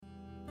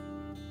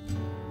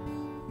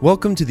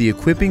Welcome to the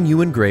Equipping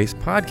You in Grace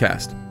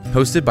podcast,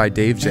 hosted by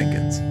Dave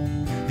Jenkins.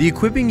 The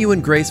Equipping You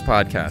in Grace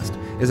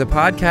podcast is a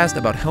podcast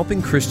about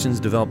helping Christians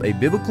develop a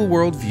biblical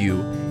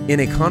worldview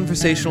in a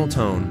conversational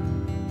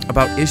tone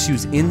about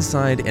issues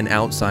inside and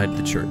outside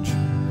the church.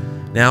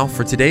 Now,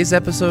 for today's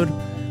episode,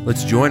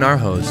 let's join our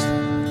host,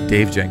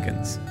 Dave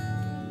Jenkins.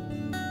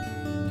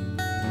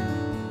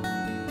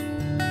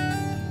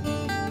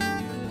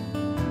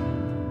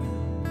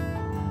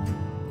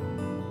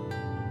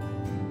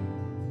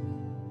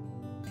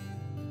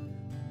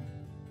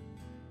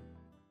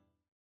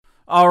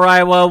 All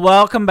right, well,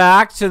 welcome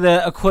back to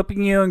the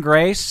Equipping You in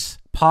Grace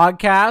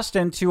podcast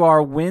and to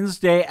our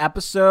Wednesday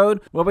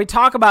episode where we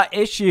talk about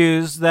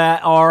issues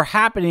that are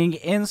happening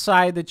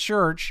inside the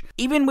church,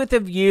 even with a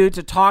view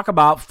to talk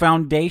about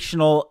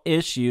foundational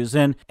issues.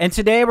 And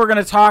today we're going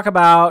to talk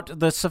about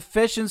the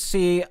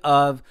sufficiency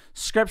of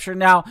Scripture.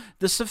 Now,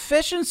 the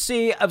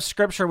sufficiency of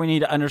Scripture, we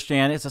need to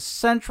understand, is a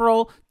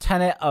central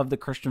tenet of the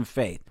Christian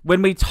faith.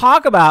 When we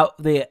talk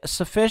about the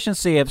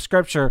sufficiency of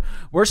Scripture,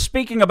 we're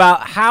speaking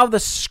about how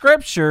the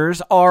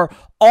Scriptures are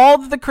all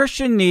that the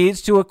Christian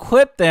needs to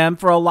equip them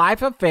for a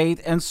life of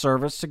faith and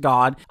service to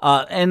God.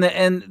 And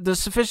the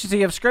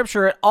sufficiency of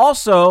Scripture,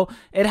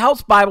 it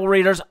helps Bible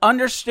readers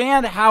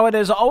understand how it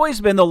has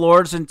always been the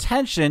Lord's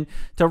intention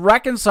to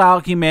reconcile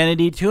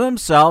humanity to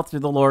himself through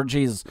the Lord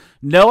Jesus.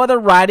 No other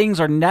writings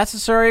are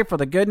necessary for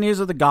the good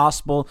news of the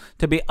gospel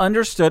to be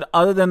understood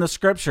other than the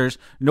Scriptures,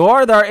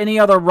 nor are there any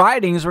other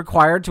writings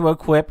required to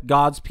equip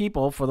God's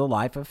people for the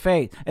life of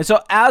faith. And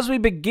so as we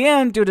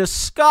begin to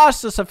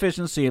discuss the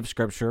sufficiency of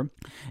Scripture,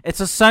 it's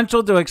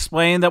essential to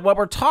explain that what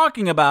we're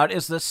talking about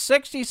is the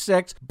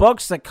 66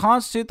 books that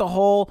constitute the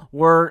whole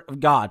Word of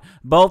God,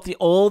 both the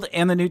Old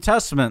and the New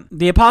Testament.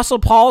 The Apostle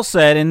Paul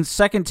said in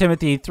 2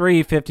 Timothy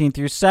 3:15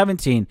 through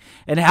 17,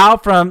 and how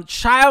from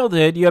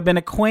childhood you have been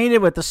acquainted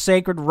with the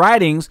sacred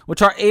writings,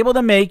 which are able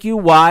to make you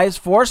wise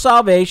for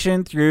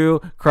salvation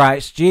through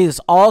Christ Jesus.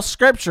 All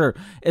Scripture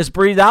is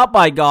breathed out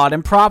by God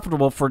and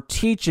profitable for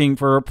teaching,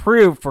 for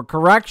reproof, for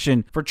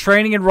correction, for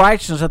training in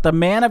righteousness, that the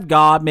man of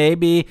God may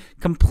be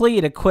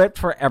complete, equipped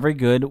for every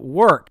good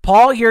work.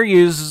 Paul here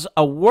uses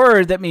a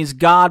word that means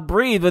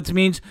God-breathed, which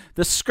means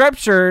the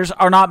Scriptures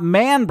are not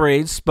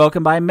man-breathed,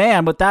 spoken by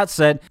man. With that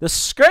said, the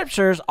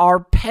Scriptures are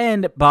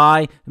penned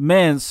by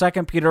men.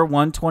 2 Peter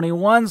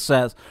 1:21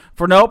 says,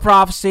 for no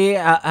prophecy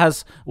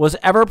was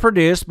ever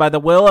produced by the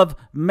will of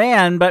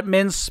man, but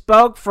men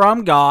spoke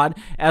from God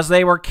as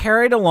they were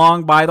carried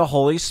along by the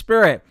Holy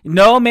Spirit.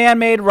 No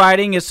man-made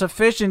writing is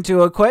sufficient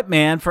to equip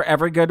man for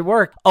every good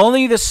work.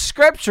 Only the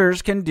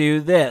Scriptures can do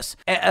this,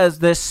 as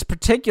this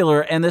particular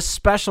and this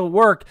special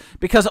work,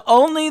 because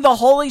only the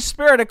Holy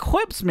Spirit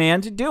equips man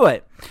to do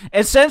it.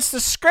 And since the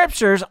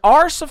Scriptures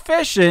are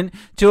sufficient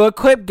to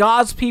equip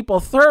God's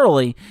people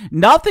thoroughly,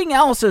 nothing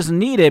else is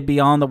needed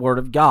beyond the Word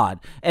of God.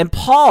 And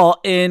Paul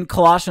in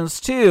Colossians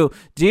 2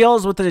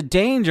 deals with the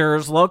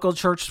dangers local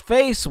churches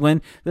face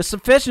when the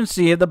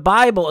sufficiency of the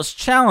Bible is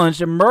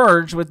challenged and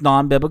merged with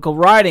non-biblical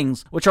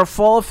writings, which are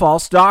full of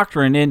false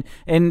doctrine.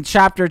 In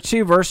chapter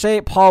 2, verse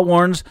 8, Paul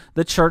warns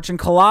the church in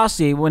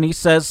Colossae when he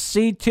says,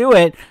 see to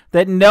it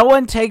that no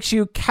one takes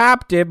you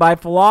captive by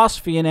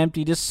philosophy and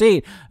empty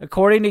deceit,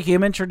 according to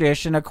human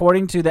tradition,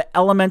 according to the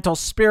elemental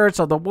spirits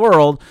of the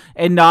world,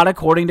 and not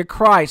according to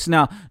Christ.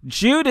 Now,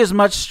 Jude is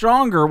much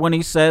stronger when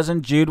he says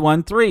in Jude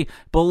 1:3,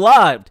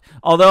 beloved,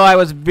 although I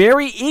was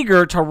very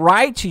eager to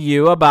write to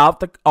you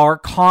about our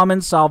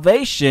common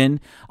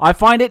salvation, I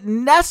find it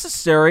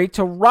necessary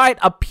to write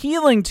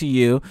appealing to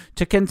you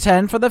to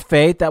contend for the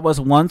faith that was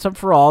once and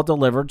for all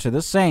delivered to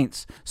the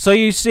saints. So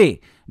you see,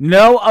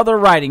 no other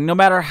writing, no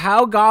matter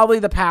how godly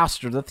the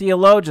pastor, the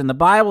theologian, the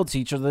Bible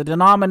teacher, the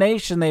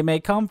denomination they may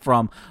come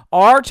from,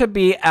 are to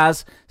be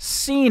as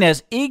seen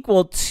as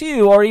equal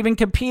to or even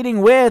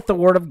competing with the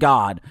Word of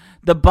God.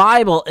 The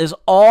Bible is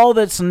all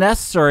that's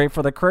necessary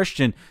for the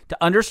Christian to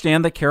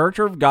understand the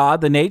character of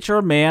God, the nature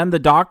of man, the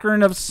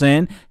doctrine of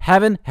sin,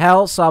 heaven,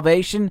 hell,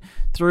 salvation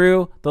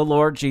through the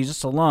Lord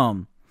Jesus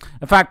alone.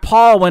 In fact,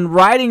 Paul, when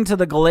writing to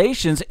the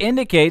Galatians,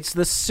 indicates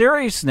the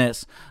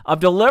seriousness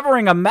of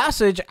delivering a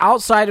message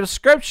outside of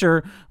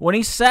Scripture when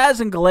he says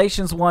in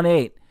Galatians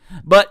 1:8,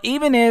 but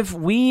even if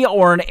we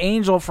or an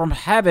angel from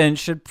heaven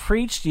should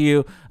preach to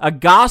you a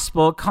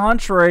gospel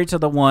contrary to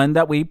the one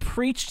that we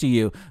preach to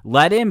you,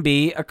 let him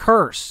be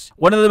accursed.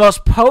 One of the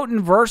most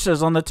potent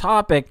verses on the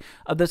topic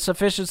of the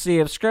sufficiency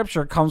of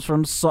Scripture comes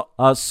from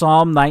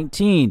Psalm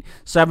 19,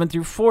 7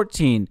 through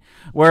 14,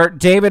 where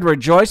David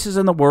rejoices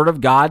in the Word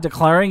of God,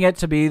 declaring it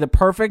to be the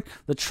perfect,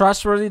 the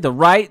trustworthy, the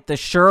right, the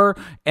sure,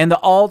 and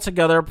the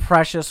altogether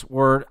precious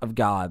Word of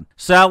God.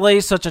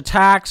 Sadly, such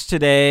attacks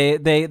today,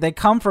 they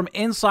come from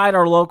inside inside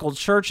our local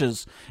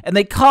churches. And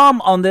they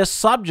come on this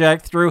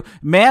subject through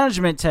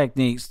management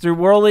techniques, through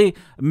worldly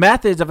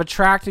methods of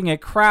attracting a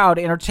crowd,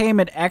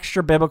 entertainment,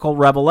 extra biblical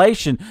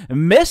revelation,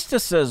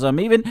 mysticism,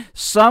 even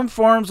some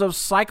forms of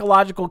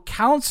psychological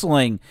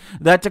counseling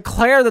that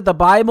declare that the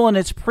Bible and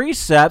its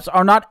precepts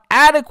are not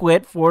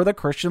adequate for the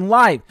Christian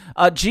life.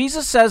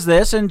 Jesus says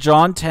this in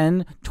John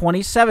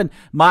 10:27,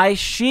 "My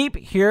sheep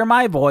hear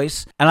my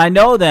voice, and I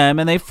know them,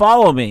 and they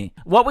follow me."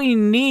 What we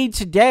need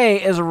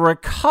today is a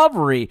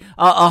recovery,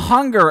 a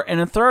hunger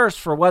and a thirst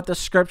for what the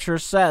Scripture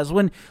says.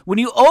 When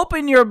you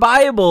open your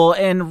Bible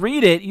and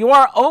read it, you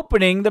are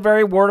opening the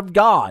very Word of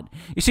God.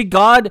 You see,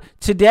 God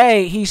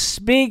today, He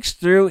speaks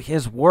through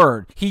His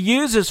Word. He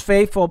uses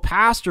faithful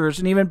pastors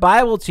and even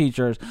Bible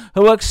teachers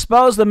who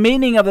expose the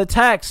meaning of the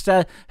text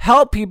to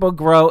help people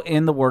grow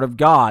in the Word of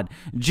God.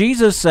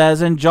 Jesus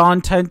says in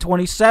John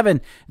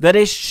 10:27 that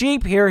His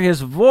sheep hear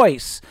His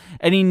voice,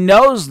 and He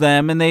knows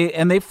them, and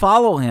they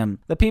follow Him.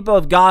 The people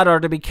of God are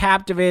to be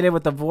captivated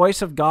with the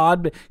voice of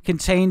God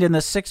contained in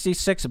the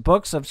 66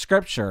 books of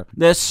Scripture.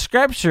 The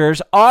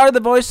Scriptures are the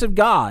voice of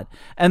God,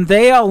 and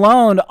they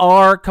alone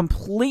are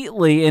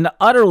completely and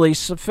utterly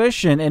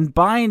sufficient and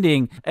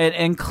binding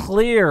and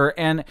clear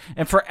and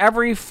for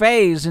every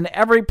phase and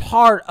every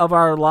part of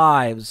our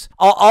lives.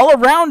 All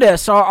around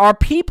us are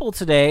people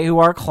today who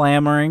are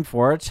clamoring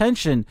for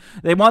attention.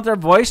 They want their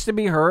voice to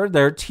be heard,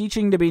 their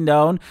teaching to be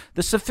known.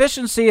 The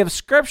sufficiency of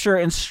Scripture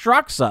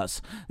instructs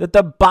us that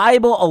the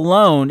Bible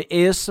alone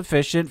is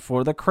sufficient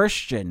for the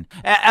Christian.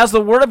 As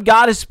the Word of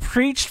God is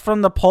preached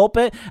from the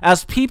pulpit,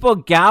 as people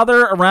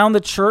gather around the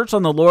church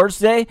on the Lord's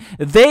Day,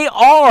 they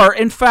are,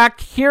 in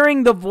fact,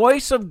 hearing the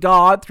voice of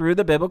God through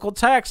the biblical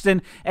text.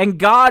 And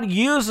God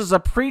uses the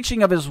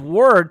preaching of His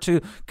Word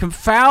to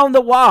confound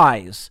the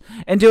wise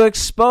and to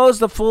expose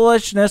the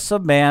foolishness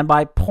of man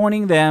by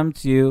pointing them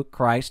to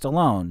Christ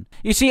alone.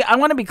 You see, I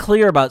want to be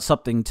clear about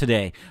something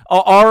today.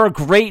 Our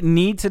great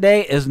need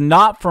today is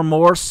not for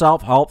more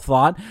self-help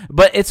thought,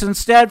 but it's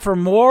instead for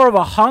more of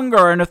a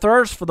hunger and a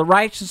thirst for the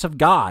righteousness of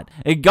God.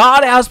 And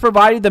God has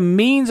provided the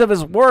means of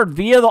His Word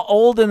via the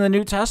Old and the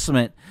New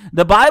Testament.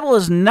 The Bible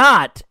is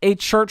not a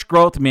church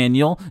growth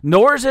manual,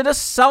 nor is it a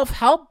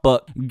self-help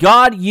book.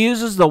 God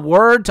uses the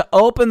Word to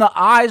open the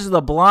eyes of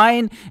the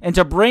blind and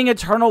to bring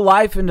eternal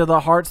life into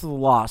the hearts of the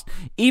lost.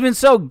 Even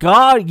so,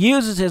 God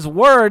uses His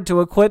Word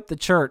to equip the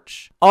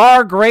church.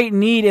 Our great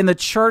need in the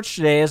church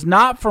today is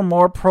not for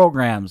more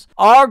programs.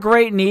 Our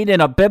great need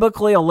in a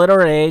biblically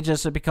illiterate age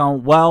is to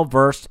become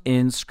well-versed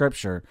in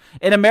Scripture.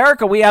 In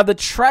America, we have the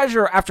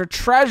treasure after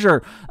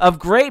treasure of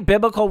great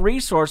biblical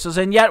resources,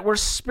 and yet we're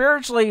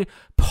spiritually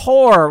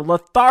poor,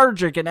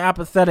 lethargic, and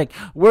apathetic.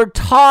 We're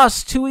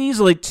tossed too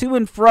easily to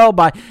and fro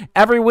by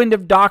every wind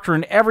of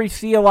doctrine, every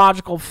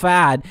theological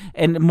fad,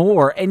 and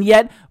more. And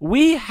yet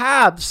we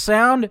have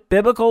sound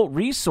biblical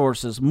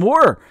resources,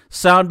 more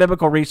sound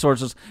biblical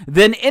resources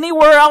than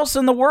anywhere else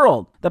in the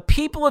world. The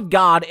people of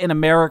God in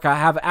America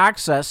have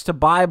access to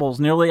Bibles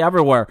nearly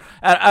everywhere,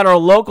 at our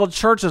local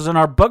churches, in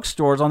our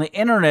bookstores, on the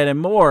internet, and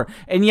more.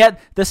 And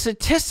yet the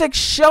statistics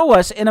show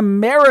us in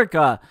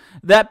America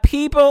that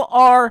people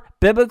are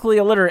biblically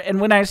illiterate. And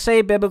when I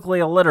say biblically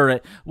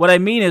illiterate, what I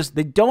mean is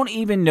they don't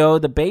even know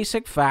the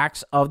basic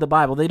facts of the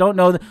Bible. They don't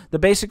know the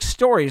basic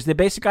stories, the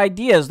basic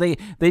ideas. They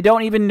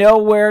don't even know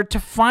where to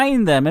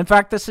find them. In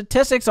fact, the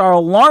statistics are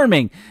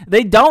alarming.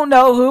 They don't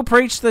know who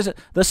preached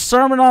the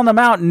Sermon on the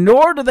Mount,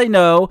 nor do they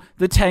know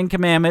the Ten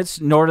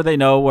Commandments, nor do they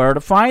know where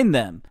to find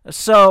them.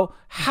 So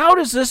how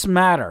does this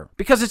matter?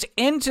 Because it's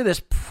into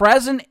this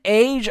present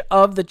age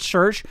of the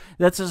church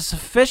that's the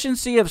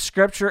sufficiency of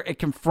Scripture. It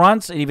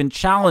confronts and even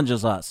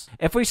challenges us.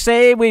 If we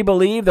say we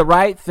believe the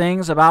right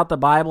things about the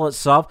Bible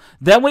itself,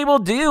 then we will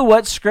do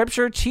what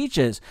Scripture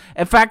teaches.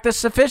 In fact, the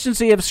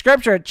sufficiency of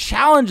Scripture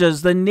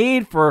challenges the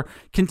need for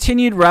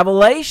continued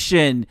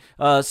revelation,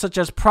 such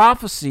as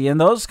prophecy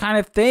and those kind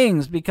of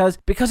things, because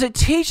it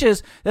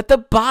teaches that the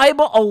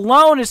Bible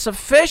alone is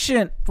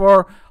sufficient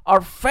for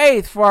our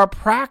faith, for our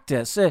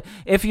practice.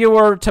 If you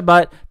were to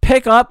but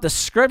pick up the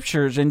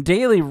Scriptures and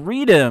daily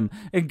read them,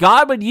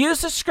 God would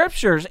use the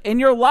Scriptures in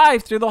your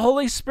life through the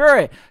Holy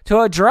Spirit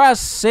to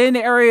address sin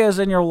areas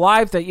in your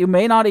life that you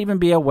may not even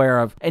be aware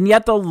of. And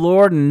yet the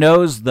Lord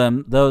knows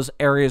them, those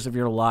areas of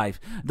your life.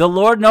 The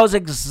Lord knows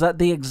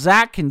the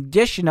exact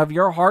condition of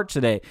your heart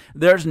today.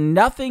 There's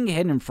nothing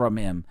hidden from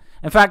Him.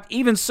 In fact,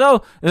 even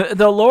so,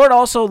 the Lord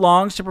also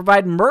longs to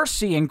provide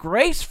mercy and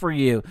grace for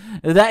you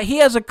that He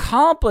has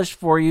accomplished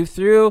for you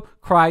through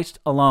Christ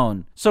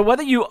alone. So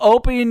whether you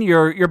open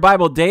your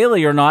Bible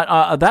daily or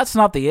not, that's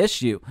not the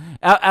issue.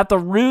 At the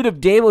root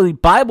of daily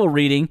Bible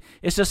reading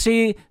is to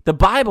see the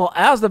Bible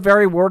as the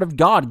very Word of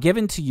God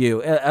given to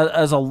you,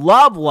 as a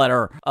love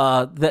letter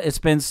that it's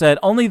been said.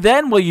 Only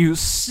then will you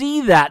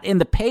see that in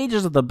the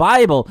pages of the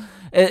Bible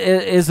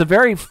is the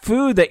very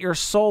food that your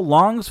soul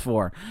longs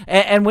for.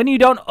 And when you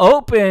don't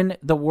open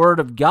the Word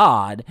of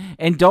God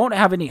and don't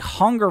have any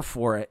hunger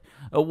for it,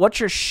 what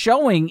you're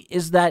showing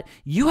is that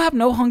you have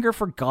no hunger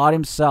for God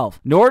Himself,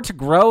 nor to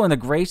grow in the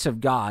grace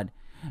of God.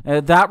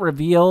 that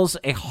reveals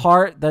a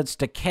heart that's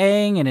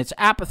decaying and it's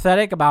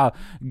apathetic about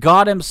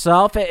God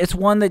himself. It's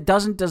one that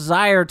doesn't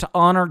desire to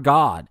honor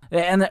God.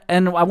 And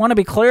I want to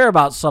be clear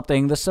about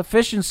something. The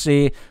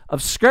sufficiency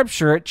of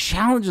Scripture, it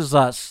challenges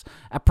us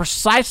at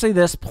precisely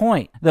this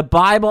point. The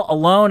Bible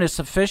alone is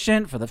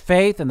sufficient for the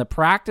faith and the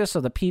practice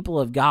of the people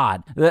of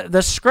God.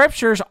 The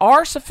Scriptures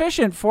are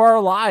sufficient for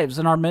our lives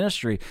and our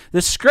ministry.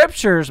 The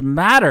Scriptures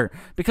matter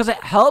because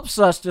it helps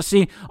us to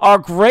see our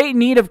great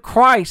need of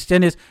Christ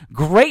and his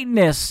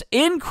greatness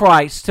in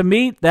Christ to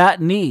meet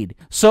that need.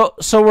 So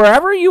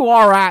wherever you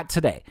are at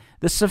today,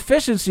 the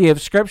sufficiency of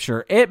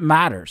Scripture, it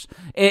matters.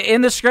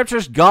 In the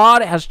Scriptures,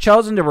 God has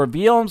chosen to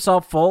reveal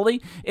himself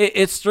fully.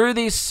 It's through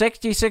these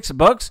 66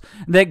 books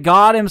that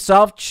God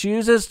himself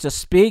chooses to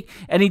speak,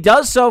 and he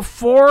does so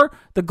for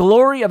the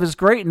glory of his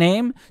great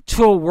name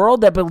to a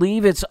world that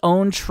believes its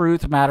own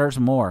truth matters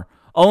more.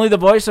 Only the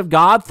voice of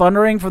God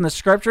thundering from the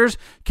Scriptures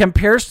can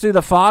pierce through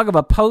the fog of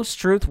a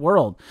post-truth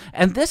world.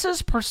 And this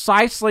is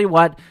precisely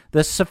what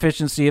the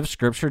sufficiency of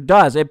Scripture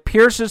does. It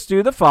pierces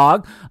through the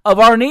fog of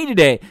our need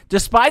today,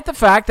 despite the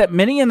fact that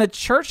many in the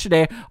church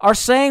today are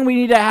saying we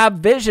need to have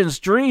visions,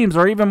 dreams,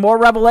 or even more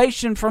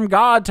revelation from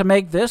God to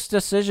make this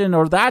decision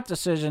or that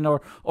decision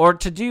or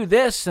to do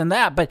this and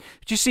that. But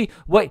you see,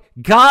 what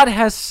God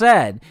has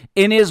said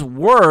in his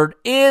word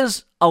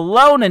is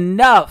alone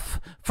enough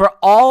for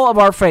all of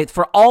our faith,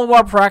 for all of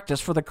our practice,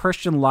 for the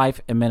Christian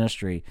life and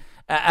ministry.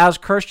 As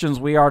Christians,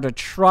 we are to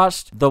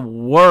trust the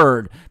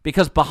Word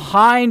because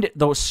behind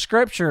those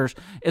Scriptures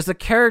is the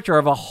character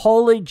of a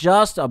holy,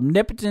 just,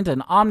 omnipotent,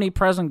 and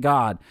omnipresent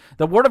God.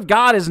 The Word of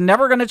God is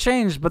never going to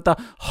change, but the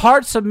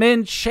hearts of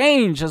men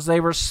change as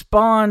they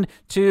respond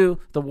to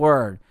the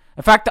Word.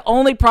 In fact, the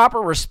only proper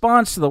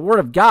response to the Word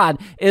of God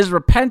is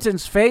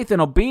repentance, faith,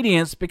 and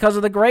obedience because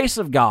of the grace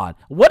of God.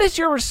 What is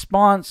your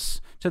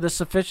response to the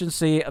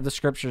sufficiency of the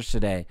Scriptures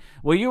today?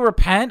 Will you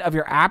repent of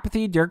your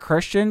apathy, dear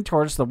Christian,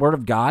 towards the Word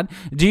of God?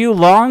 Do you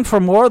long for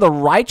more of the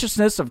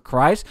righteousness of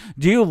Christ?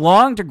 Do you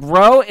long to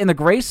grow in the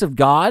grace of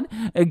God?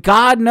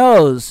 God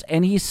knows,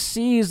 and he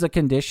sees the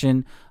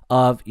condition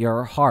of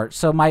your heart.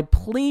 So my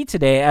plea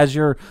today, as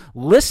you're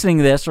listening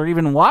to this or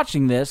even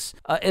watching this,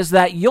 is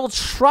that you'll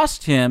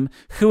trust him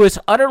who is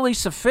utterly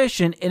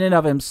sufficient in and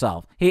of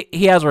himself.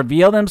 He has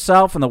revealed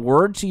himself in the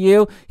Word to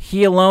you.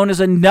 He alone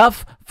is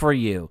enough for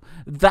you.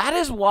 That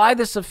is why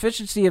the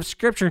sufficiency of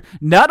Scripture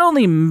not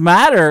only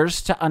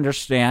matters to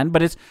understand,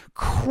 but it's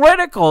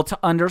critical to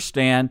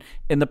understand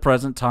in the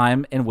present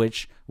time in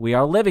which we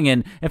are living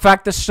in. In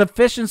fact, the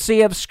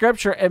sufficiency of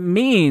Scripture, it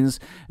means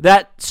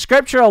that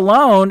Scripture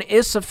alone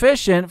is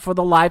sufficient for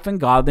the life and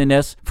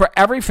godliness for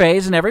every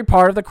phase and every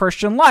part of the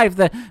Christian life.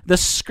 The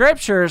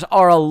Scriptures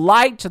are a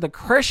light to the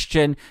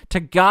Christian to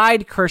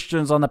guide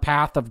Christians on the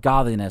path of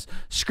godliness.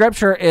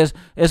 Scripture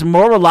is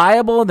more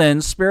reliable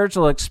than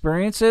spiritual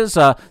experiences.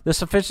 The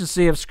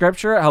sufficiency of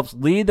Scripture helps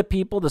lead the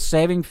people to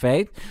saving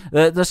faith.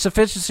 The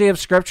sufficiency of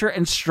Scripture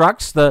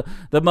instructs the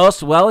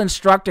most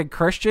well-instructed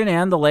Christian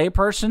and the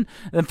layperson.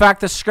 In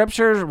fact, the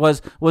Scripture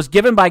was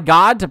given by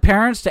God to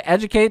parents to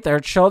educate their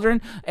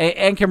children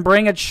and can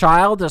bring a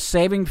child to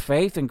saving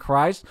faith in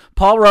Christ.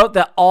 Paul wrote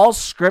that all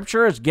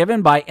Scripture is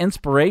given by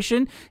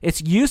inspiration.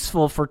 It's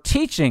useful for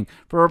teaching,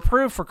 for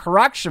reproof, for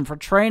correction, for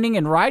training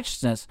in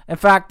righteousness. In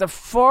fact, the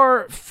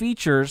 4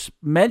 features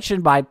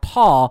mentioned by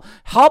Paul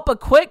help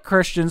equip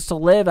Christians to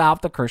live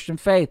out the Christian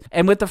faith.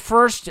 And with the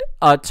first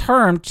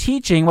term,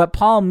 teaching, what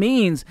Paul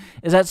means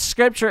is that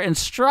Scripture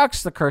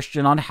instructs the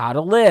Christian on how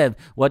to live,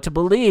 what to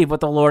believe,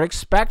 what the Lord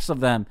expects of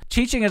them.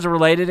 Teaching is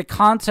related to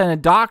content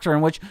and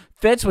doctrine, which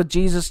fits with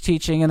Jesus'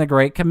 teaching in the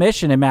Great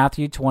Commission in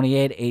Matthew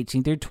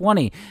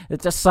 28:18-20. The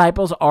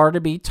disciples are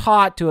to be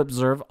taught to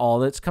observe all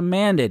that's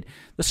commanded.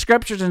 The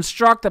Scriptures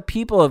instruct the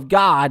people of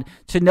God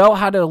to know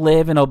how to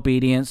live in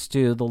obedience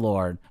to the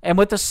Lord. And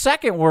with the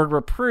second word,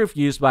 reproof,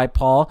 used by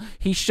Paul,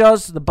 he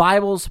shows the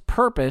Bible's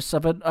purpose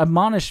of an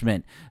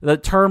admonishment. The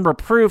term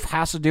reproof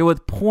has to do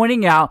with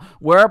pointing out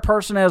where a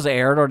person has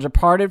erred or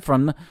departed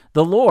from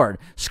the Lord.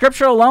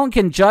 Scripture alone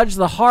can judge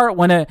the heart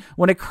when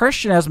a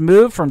Christian has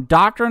moved from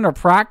doctrine or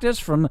practice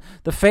from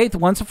the faith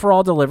once and for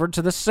all delivered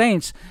to the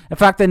saints. In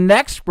fact, the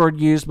next word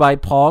used by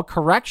Paul,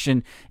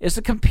 correction, is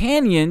the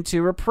companion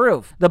to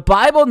reproof. The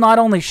Bible not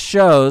only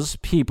shows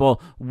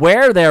people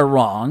where they're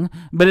wrong,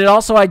 but it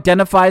also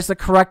identifies the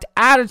correct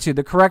attitude,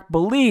 the correct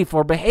belief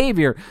or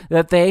behavior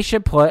that they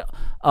should put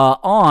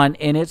on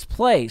in its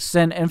place.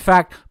 And in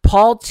fact,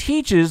 Paul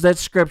teaches that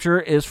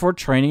Scripture is for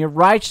training of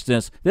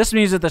righteousness. This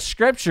means that the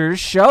Scriptures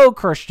show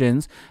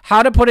Christians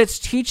how to put its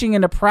teaching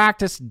into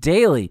practice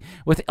daily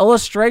with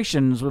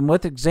illustrations and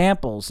with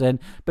examples. And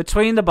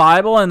between the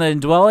Bible and the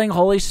indwelling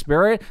Holy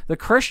Spirit, the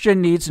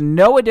Christian needs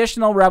no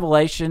additional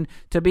revelation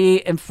to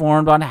be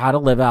informed on how to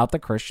live out the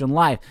Christian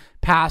life.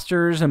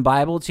 Pastors and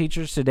Bible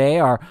teachers today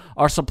are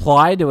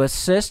supplied to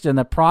assist in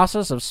the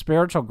process of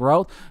spiritual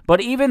growth,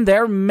 but even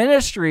their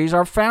ministries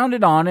are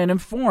founded on and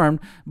informed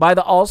by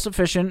the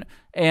all-sufficient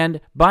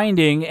and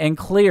binding and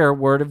clear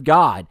Word of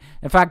God.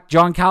 In fact,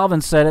 John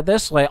Calvin said it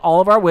this way: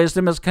 all of our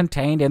wisdom is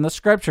contained in the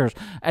Scriptures,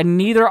 and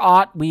neither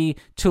ought we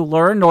to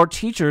learn nor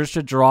teachers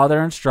to draw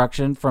their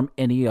instruction from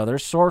any other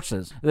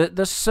sources.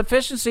 The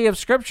sufficiency of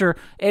Scripture,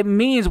 it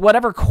means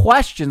whatever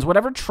questions,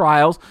 whatever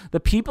trials the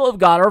people of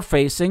God are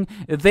facing,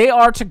 they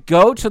are to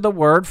go to the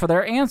Word for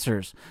their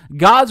answers.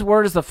 God's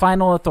Word is the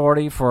final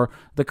authority for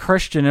the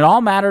Christian in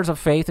all matters of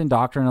faith and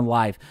doctrine and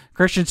life.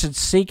 Christians should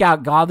seek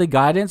out godly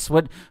guidance,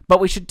 but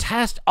we should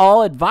test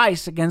all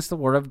advice against the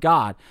Word of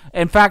God.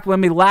 In fact,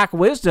 when we lack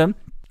wisdom,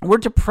 we're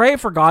to pray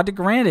for God to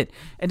grant it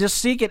and to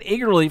seek it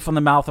eagerly from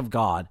the mouth of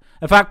God.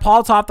 In fact,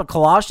 Paul taught the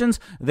Colossians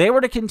they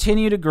were to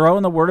continue to grow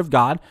in the Word of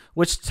God,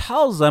 which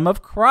tells them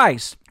of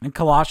Christ in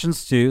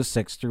Colossians 2,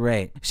 6 through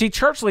 8. See,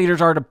 church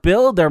leaders are to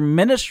build their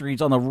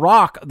ministries on the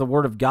rock of the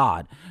Word of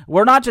God.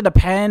 We're not to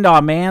depend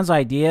on man's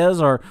ideas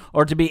or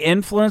to be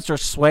influenced or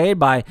swayed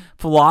by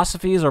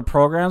philosophies or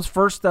programs.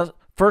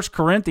 1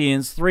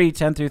 Corinthians 3,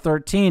 10 through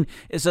 13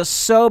 is a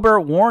sober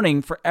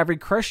warning for every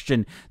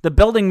Christian. The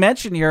building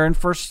mentioned here in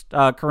 1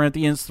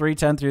 Corinthians 3,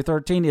 10 through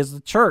 13 is the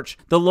church.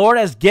 The Lord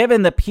has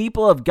given the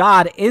people of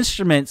God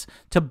instruments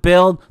to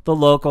build the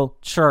local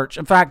church.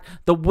 In fact,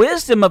 the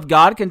wisdom of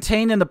God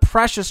contained in the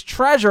precious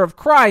treasure of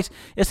Christ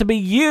is to be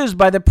used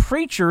by the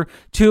preacher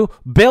to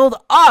build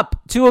up,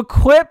 to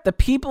equip the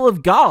people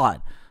of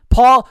God.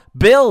 Paul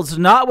builds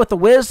not with the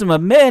wisdom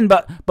of men,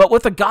 but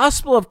with the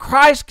gospel of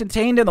Christ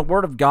contained in the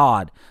Word of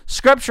God.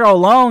 Scripture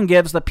alone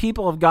gives the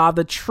people of God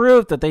the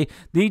truth that they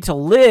need to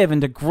live and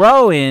to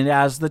grow in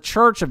as the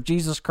church of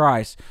Jesus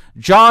Christ.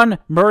 John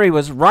Murray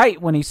was right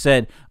when he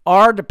said,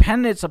 our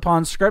dependence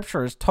upon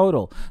Scripture is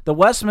total. The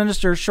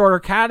Westminster Shorter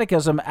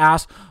Catechism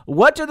asks,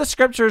 what do the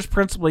Scriptures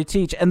principally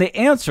teach? And the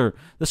answer,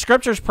 the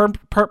Scriptures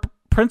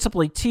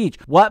principally teach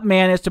what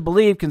man is to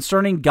believe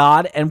concerning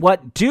God and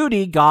what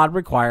duty God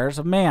requires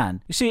of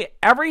man. You see,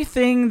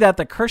 everything that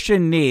the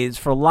Christian needs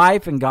for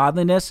life and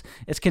godliness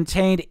is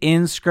contained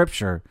in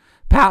Scripture.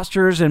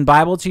 Pastors and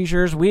Bible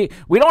teachers, we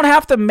don't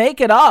have to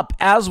make it up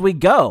as we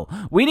go.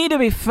 We need to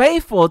be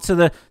faithful to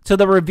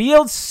the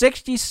revealed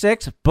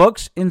 66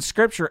 books in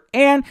Scripture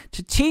and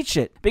to teach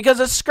it, because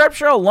the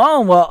Scripture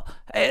alone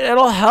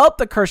it'll help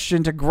the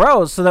Christian to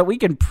grow so that we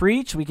can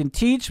preach, we can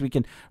teach, we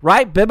can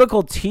write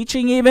biblical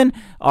teaching, even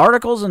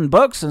articles and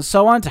books and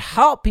so on, to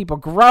help people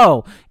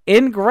grow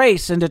in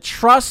grace and to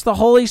trust the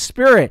Holy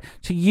Spirit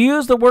to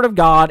use the Word of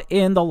God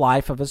in the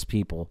life of His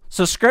people.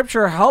 So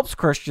Scripture helps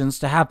Christians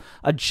to have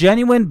a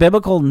genuine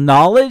biblical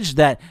knowledge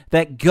that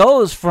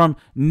goes from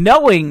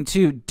knowing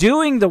to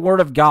doing the Word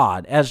of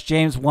God, as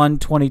James 1,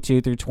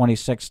 22 through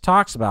 26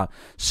 talks about.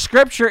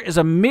 Scripture is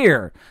a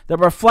mirror that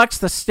reflects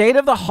the state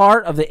of the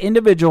heart of the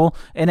individual,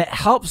 and it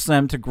helps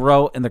them to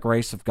grow in the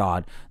grace of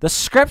God. The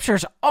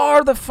Scriptures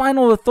are the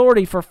final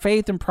authority for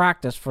faith and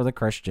practice for the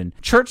Christian.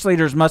 Church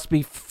leaders must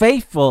be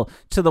faithful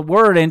to the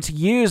Word and to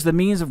use the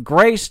means of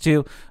grace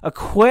to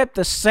equip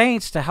the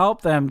saints to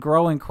help them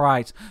grow in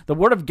Christ. The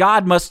Word of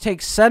God must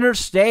take center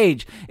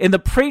stage in the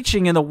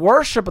preaching and the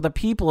worship of the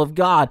people of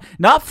God.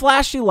 Not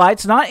flashy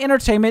lights, not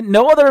entertainment,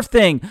 no other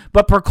thing,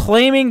 but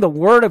proclaiming the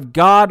Word of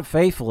God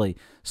faithfully.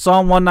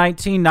 Psalm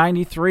 119,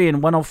 93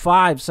 and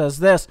 105 says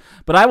this,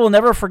 but I will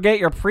never forget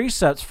your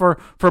precepts, for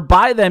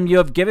by them you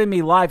have given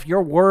me life.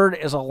 Your word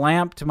is a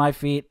lamp to my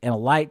feet and a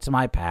light to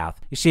my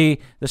path. You see,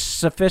 the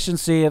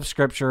sufficiency of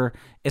Scripture,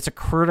 it's a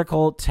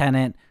crucial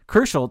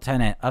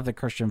tenet of the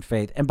Christian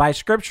faith. And by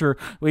Scripture,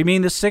 we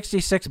mean the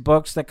 66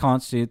 books that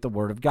constitute the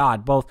Word of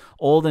God, both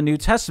Old and New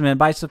Testament.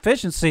 By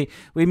sufficiency,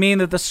 we mean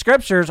that the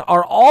Scriptures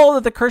are all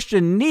that the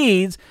Christian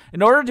needs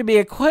in order to be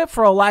equipped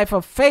for a life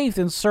of faith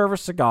and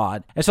service to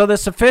God. And so the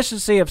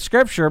sufficiency of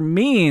Scripture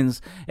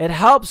means it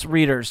helps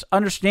readers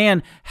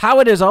understand how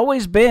it has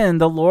always been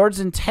the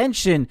Lord's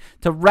intention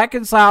to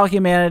reconcile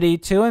humanity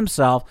to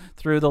Himself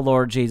through the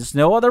Lord Jesus.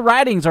 No other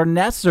writings are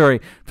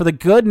necessary for the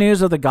good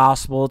news of the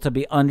gospel to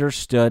be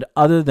understood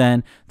other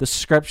than the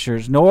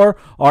Scriptures, nor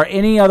are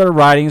any other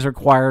writings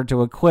required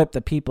to equip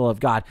the people of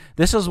God.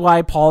 This is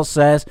why Paul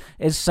says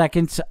in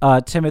 2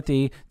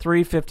 Timothy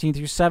 3, 15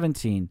 through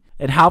 17,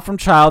 and how from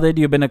childhood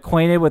you have been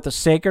acquainted with the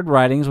sacred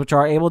writings, which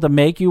are able to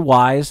make you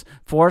wise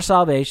for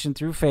salvation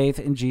through faith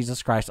in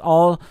Jesus Christ.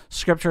 All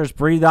Scripture is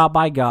breathed out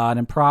by God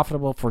and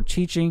profitable for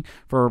teaching,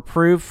 for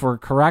reproof, for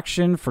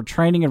correction, for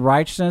training in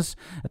righteousness,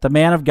 that the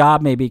man of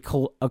God may be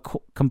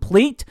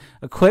complete,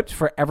 equipped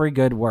for every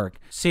good work.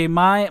 See,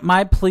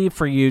 my plea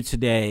for you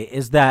today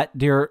is that,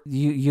 dear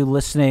you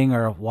listening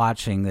or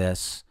watching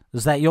this,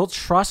 is that you'll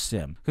trust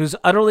Him, who's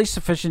utterly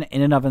sufficient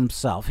in and of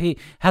Himself. He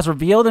has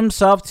revealed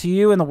Himself to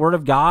you in the Word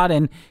of God,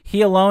 and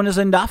He alone is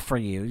enough for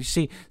you. You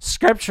see,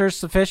 Scripture's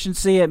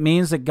sufficiency, it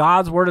means that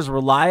God's Word is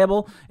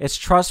reliable, it's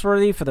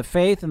trustworthy for the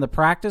faith and the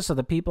practice of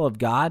the people of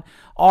God.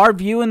 Our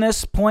view in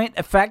this point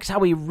affects how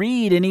we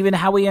read and even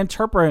how we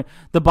interpret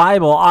the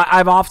Bible.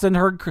 I've often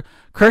heard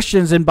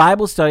Christians in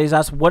Bible studies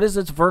ask, what does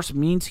this verse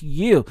mean to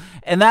you?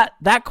 And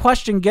that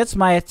question gets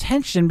my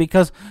attention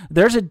because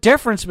there's a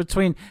difference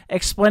between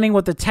explaining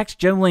what the text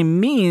generally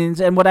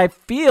means and what I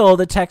feel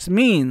the text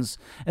means.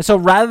 And so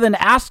rather than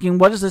asking,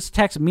 what does this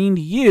text mean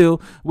to you,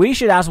 we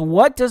should ask,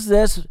 what does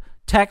this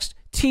text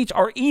teach,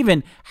 or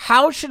even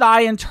how should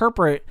I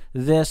interpret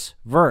this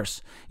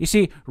verse? You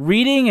see,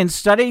 reading and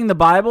studying the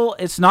Bible,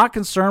 it's not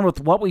concerned with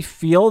what we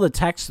feel the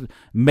text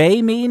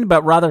may mean,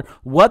 but rather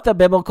what the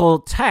biblical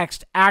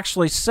text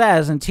actually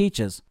says and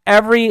teaches.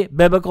 Every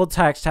biblical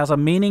text has a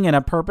meaning and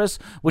a purpose,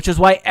 which is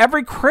why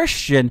every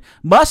Christian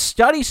must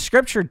study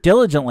Scripture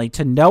diligently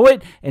to know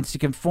it and to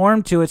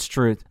conform to its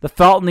truth. The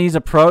Feltonese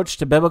approach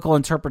to biblical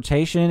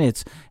interpretation,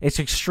 it's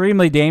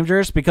extremely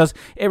dangerous because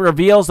it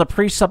reveals the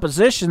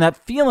presupposition that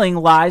feeling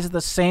lies at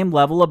the same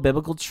level of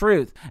biblical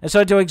truth. And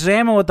so to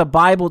examine what the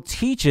Bible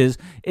teaches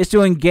is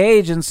to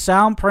engage in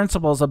sound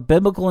principles of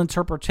biblical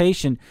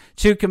interpretation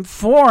to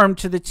conform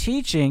to the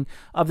teaching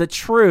of the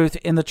truth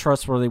in the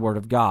trustworthy Word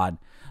of God.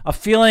 A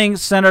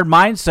feeling-centered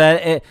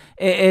mindset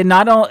is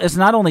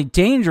not only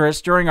dangerous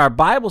during our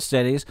Bible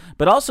studies,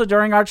 but also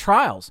during our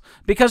trials.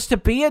 Because to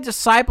be a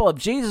disciple of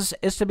Jesus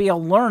is to be a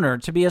learner,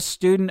 to be a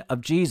student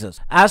of Jesus.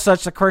 As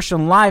such, the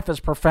Christian life is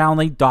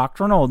profoundly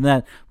doctrinal, and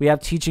that we have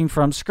teaching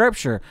from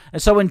Scripture.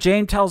 And so when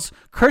James tells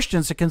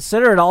Christians to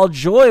consider it all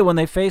joy when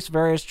they face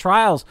various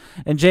trials,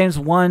 in James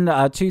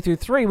 1, 2 through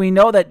 3, we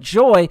know that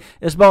joy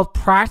is both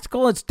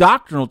practical and it's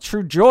doctrinal.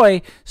 True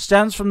joy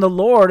stems from the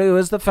Lord, who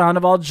is the fount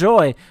of all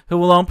joy, who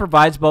alone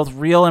provides both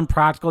real and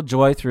practical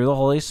joy through the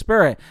Holy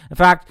Spirit. In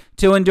fact,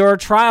 to endure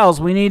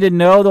trials, we need to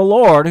know the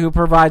Lord, who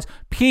provides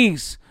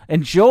peace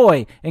and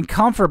joy and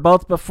comfort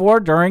both before,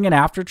 during, and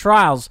after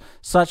trials.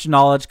 Such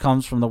knowledge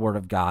comes from the Word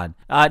of God.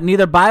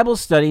 Neither Bible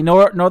study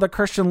nor the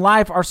Christian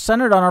life are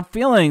centered on our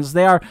feelings.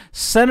 They are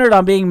centered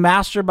on being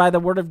mastered by the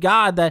Word of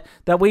God,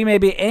 that we may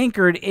be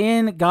anchored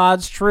in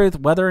God's truth,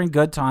 whether in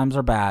good times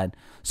or bad.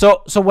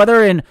 So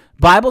whether in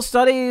Bible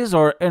studies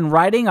or in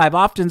writing, I've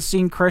often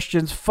seen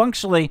Christians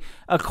functionally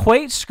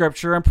equate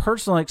Scripture and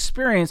personal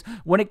experience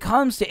when it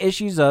comes to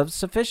issues of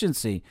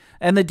sufficiency.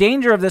 And the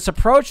danger of this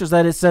approach is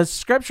that it says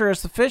Scripture is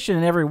sufficient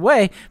in every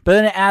way, but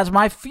then it adds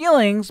my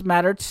feelings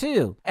matter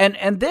too.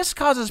 And this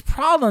causes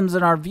problems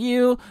in our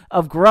view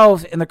of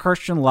growth in the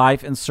Christian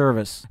life and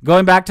service.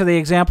 Going back to the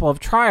example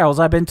of trials,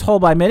 I've been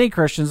told by many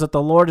Christians that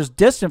the Lord is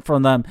distant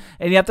from them,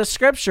 and yet the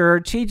Scripture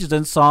teaches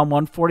in Psalm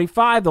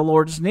 145, the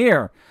Lord is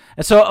near.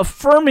 And so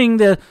affirming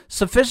the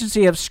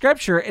sufficiency of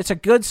Scripture, it's a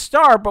good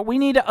start, but we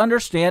need to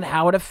understand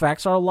how it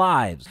affects our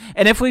lives.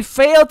 And if we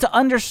fail to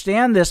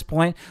understand this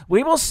point,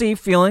 we will see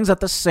feelings at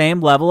the same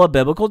level of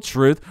biblical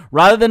truth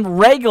rather than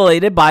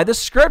regulated by the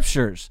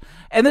Scriptures.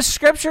 And the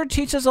Scripture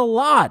teaches a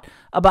lot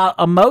about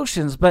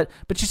emotions, but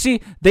you see,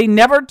 they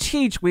never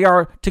teach we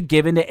are to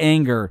give into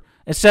anger.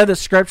 Instead, the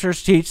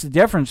Scriptures teach the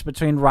difference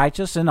between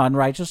righteous and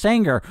unrighteous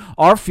anger.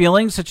 Our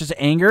feelings, such as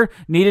anger,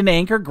 need an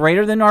anchor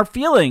greater than our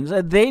feelings.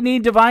 They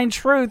need divine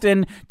truth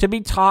and to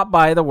be taught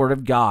by the Word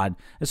of God.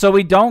 And so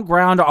we don't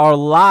ground our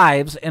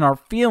lives in our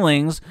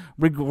feelings.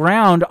 We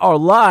ground our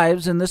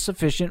lives in the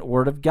sufficient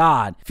Word of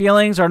God.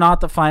 Feelings are not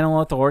the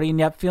final authority, and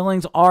yet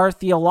feelings are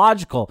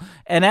theological.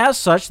 And as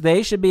such,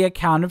 they should be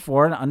accounted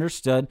for and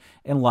understood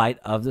in light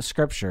of the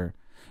Scripture.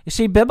 You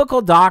see,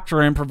 biblical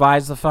doctrine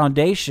provides the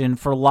foundation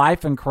for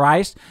life in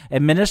Christ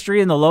and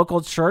ministry in the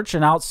local church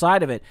and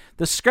outside of it.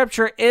 The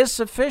Scripture is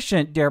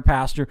sufficient, dear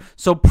pastor,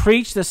 so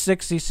preach the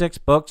 66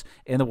 books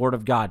in the Word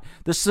of God.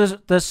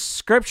 The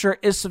Scripture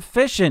is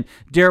sufficient,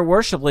 dear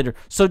worship leader,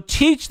 so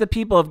teach the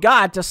people of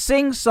God to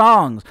sing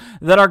songs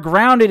that are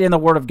grounded in the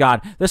Word of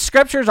God. The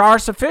Scriptures are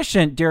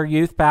sufficient, dear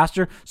youth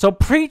pastor, so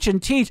preach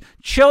and teach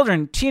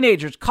children,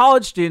 teenagers,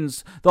 college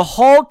students, the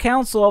whole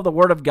counsel of the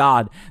Word of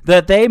God,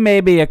 that they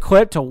may be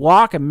equipped to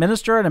walk and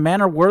minister in a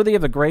manner worthy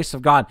of the grace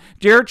of God.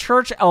 Dear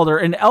church elder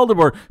and elder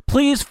board,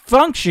 please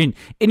function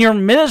in your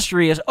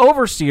ministry as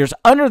overseers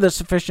under the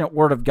sufficient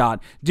Word of God.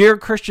 Dear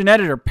Christian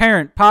editor,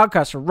 parent,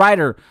 podcaster,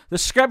 writer, the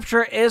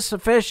Scripture is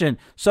sufficient,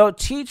 so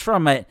teach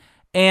from it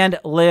and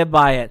live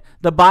by it.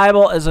 The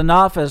Bible is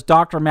enough, as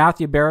Dr.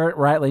 Matthew Barrett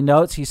rightly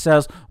notes. He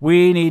says,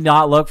 we need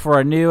not look for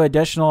a new,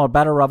 additional, or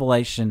better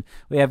revelation.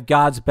 We have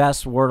God's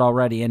best Word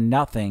already, and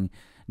nothing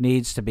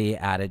needs to be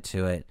added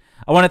to it.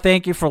 I want to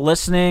thank you for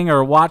listening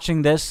or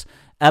watching this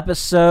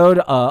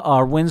episode,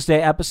 our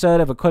Wednesday episode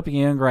of Equipping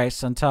You in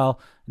Grace. Until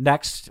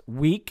next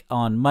week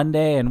on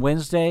Monday and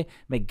Wednesday,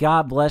 may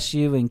God bless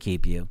you and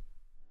keep you.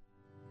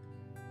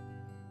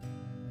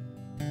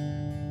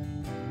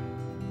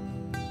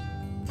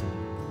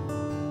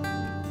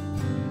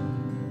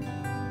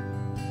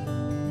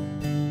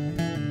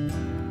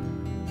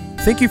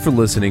 Thank you for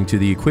listening to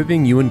the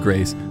Equipping You in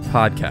Grace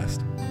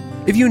podcast.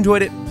 If you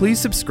enjoyed it,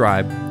 please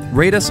subscribe,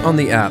 rate us on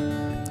the app,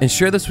 and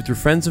share this with your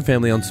friends and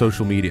family on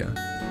social media.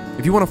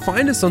 If you want to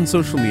find us on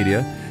social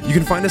media, you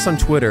can find us on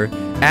Twitter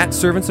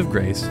 @Servants of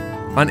Grace,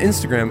 on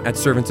Instagram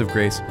 @Servants of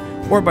Grace,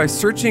 or by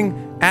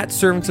searching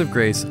 @Servants of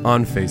Grace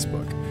on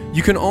Facebook.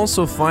 You can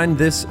also find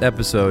this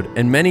episode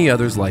and many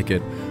others like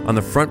it on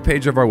the front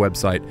page of our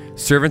website,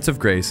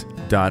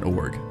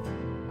 servantsofgrace.org.